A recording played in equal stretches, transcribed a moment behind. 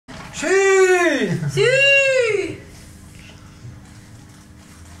Sí.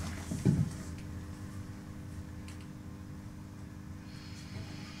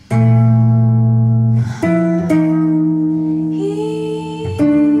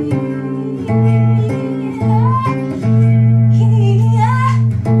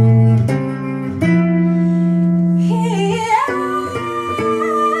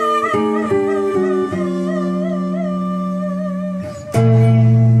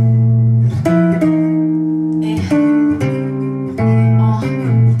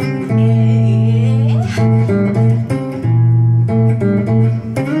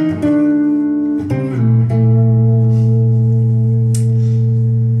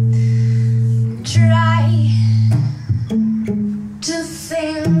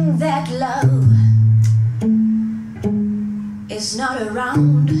 It's not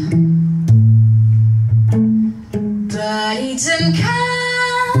around, but it's uncommonly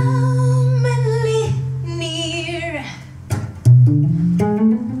near.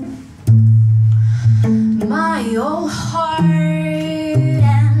 My old heart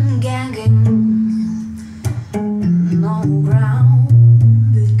and ganging no ground,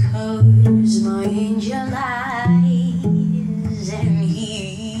 because my angel lies in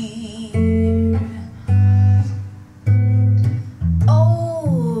here.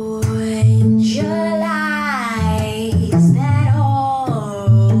 Oh, angel eyes that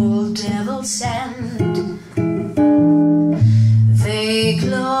all devils send, they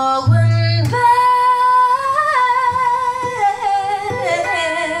glow and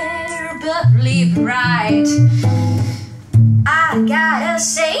bubbly bright. I gotta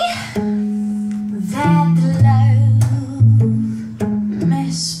say that the love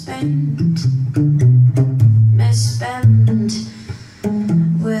misspent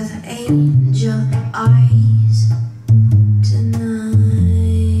with angel eyes tonight.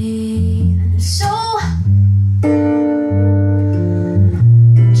 So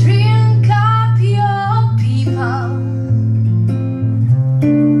drink up your people,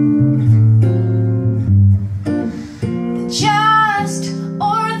 just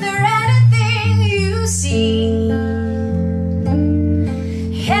order anything you see.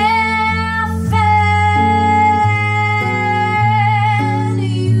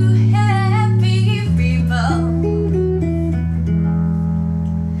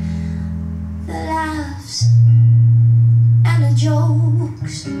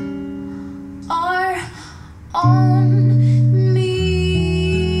 Jokes are on me.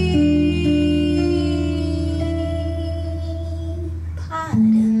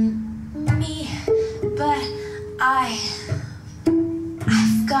 Pardon me, but I've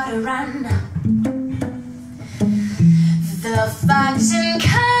gotta run. The facts and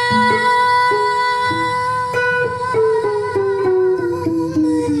commonly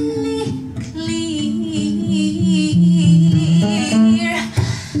clear.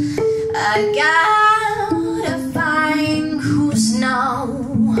 I gotta find who's now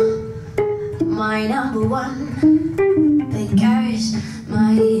my number one, because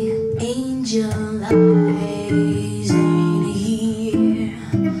my angel eyes ain't here.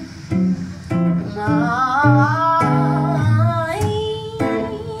 My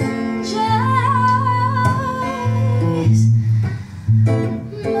angel eyes,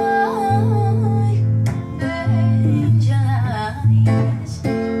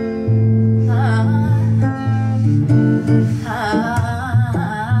 my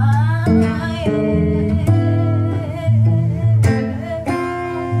angel eyes.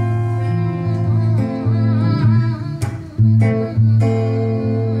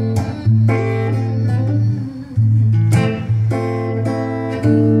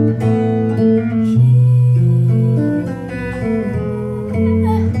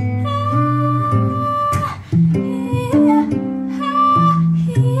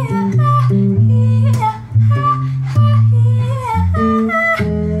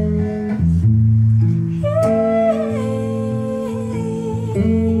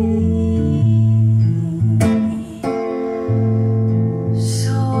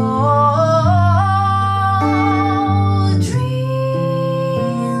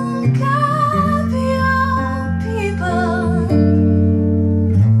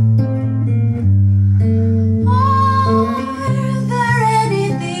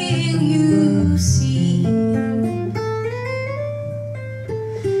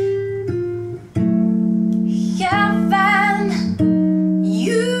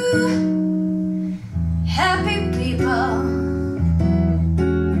 You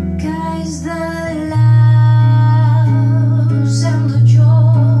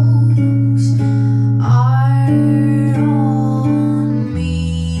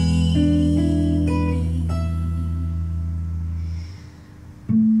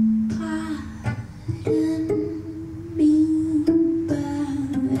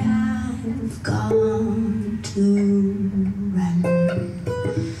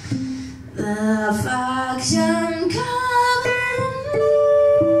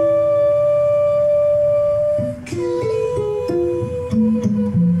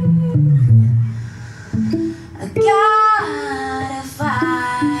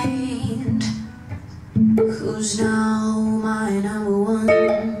who's now my number one?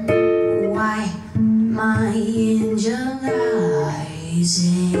 Why my angel eyes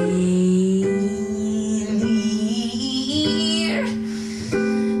ain't here?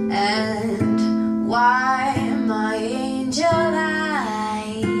 And why my angel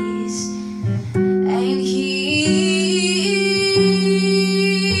eyes ain't here?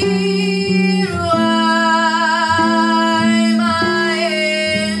 Why my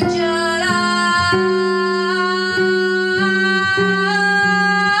angel eyes?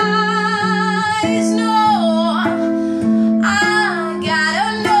 No, I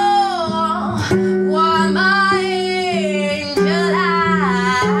gotta know why my angel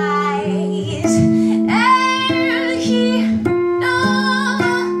eyes ain't here. No,